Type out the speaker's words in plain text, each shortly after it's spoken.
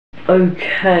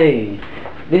Okay,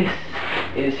 this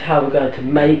is how we're going to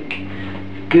make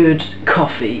good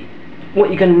coffee. What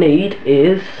you're going to need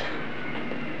is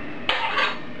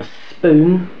a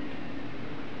spoon,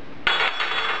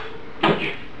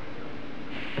 a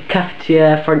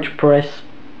cafetiere, French press,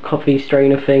 coffee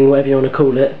strainer thing, whatever you want to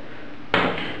call it.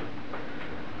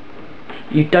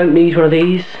 You don't need one of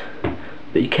these,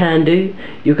 but you can do.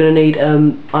 You're going to need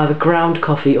either ground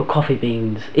coffee or coffee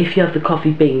beans. If you have the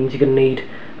coffee beans, you're going to need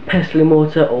pestle and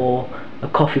mortar or a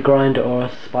coffee grinder or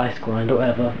a spice grinder,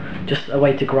 whatever. Just a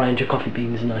way to grind your coffee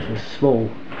beans nice and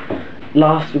small.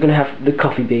 Last, we're going to have the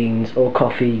coffee beans or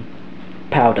coffee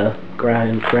powder,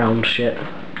 ground shit.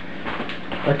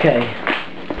 Okay.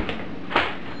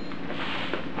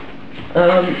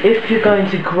 If you're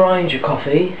going to grind your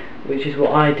coffee, which is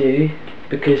what I do,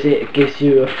 because it gives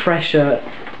you a fresher,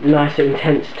 nicer,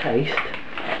 intense taste,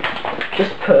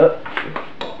 just put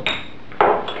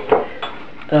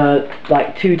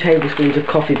like 2 tablespoons of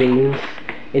coffee beans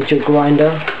into your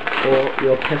grinder or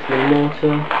your pestle and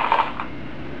mortar,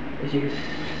 as you can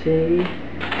see.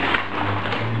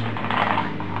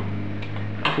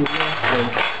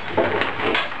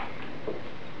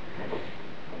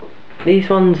 These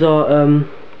ones are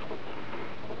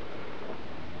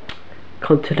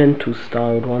continental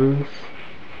styled ones.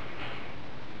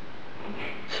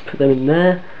 Just put them in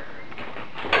there,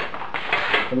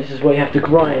 and this is what you have to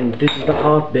grind. This is the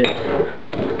hard bit.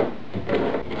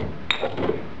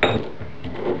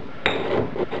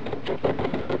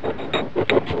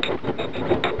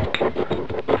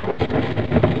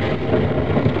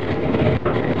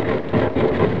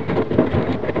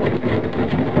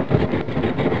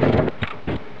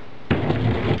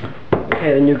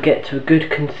 Okay, then you'll get to a good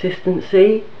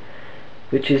consistency,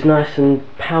 which is nice and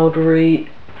powdery,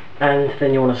 and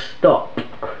then you want to stop.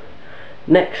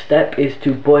 Next step is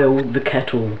to boil the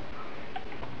kettle.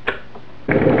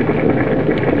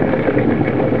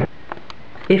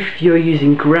 If you're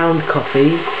using ground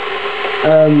coffee,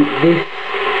 the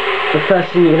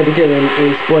first thing you're going to be doing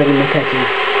is boiling the kettle.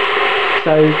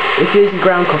 So if you're using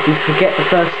ground coffee, forget the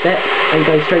first step and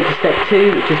go straight to step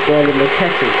 2, which is boiling the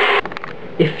kettle.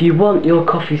 If you want your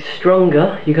coffee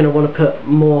stronger, you're going to want to put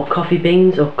more coffee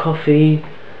beans or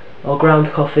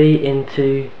ground coffee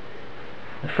into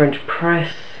the French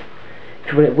press.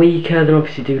 If you want it weaker, then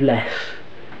obviously do less.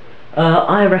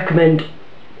 I recommend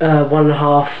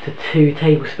 1.5 to 2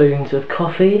 tablespoons of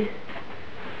coffee,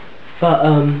 but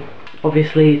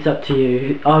obviously it's up to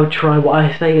you. I would try what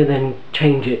I say and then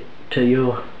change it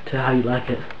to how you like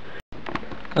it.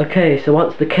 Okay, so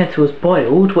once the kettle is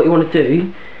boiled, what you want to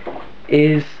do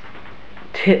is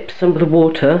tip some of the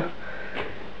water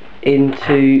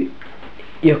into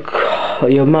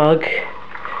your mug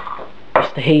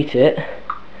just to heat it,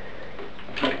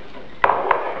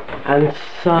 and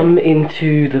some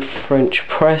into the French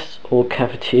press or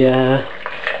cafetiere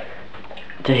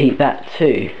to heat that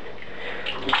too.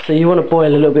 So you want to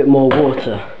boil a little bit more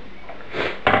water.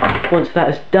 Once that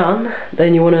is done,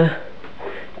 then you want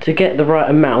to get the right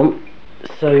amount.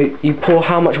 So you pour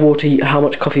how much water, how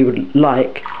much coffee you would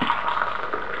like,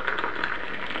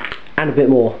 and a bit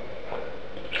more,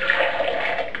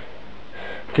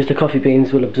 because the coffee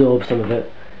beans will absorb some of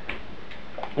it.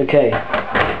 Okay,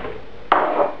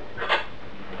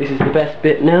 this is the best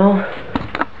bit now.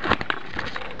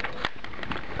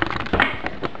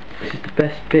 This is the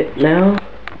best bit now.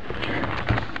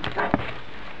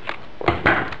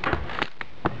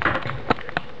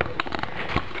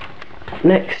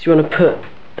 Next, you want to put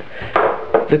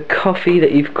the coffee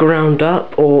that you've ground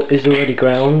up or is already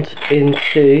ground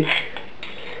into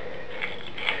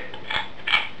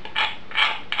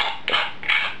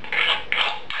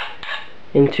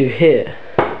here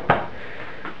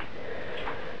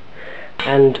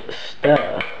and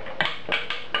stir.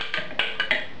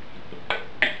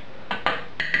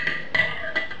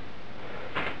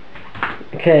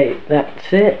 Okay,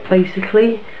 that's it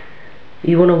basically.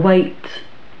 You want to wait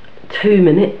 2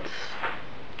 minutes,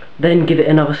 then give it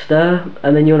another stir,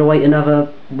 and then you want to wait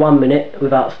another 1 minute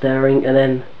without stirring, and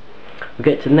then we'll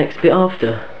get to the next bit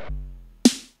after.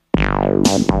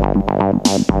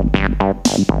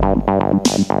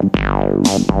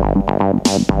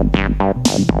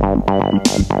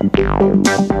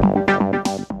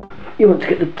 You want to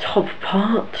get the top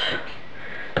part,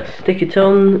 stick it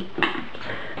on,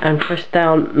 and press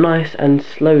down nice and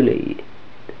slowly.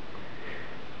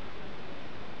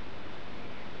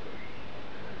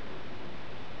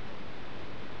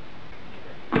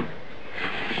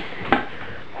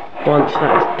 Once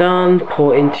that's done,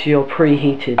 pour into your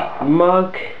preheated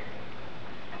mug.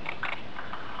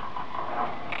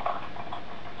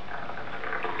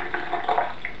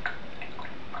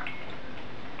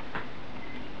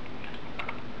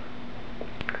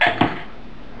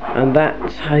 And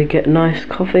that's how you get nice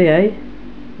coffee, eh?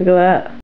 Look at that.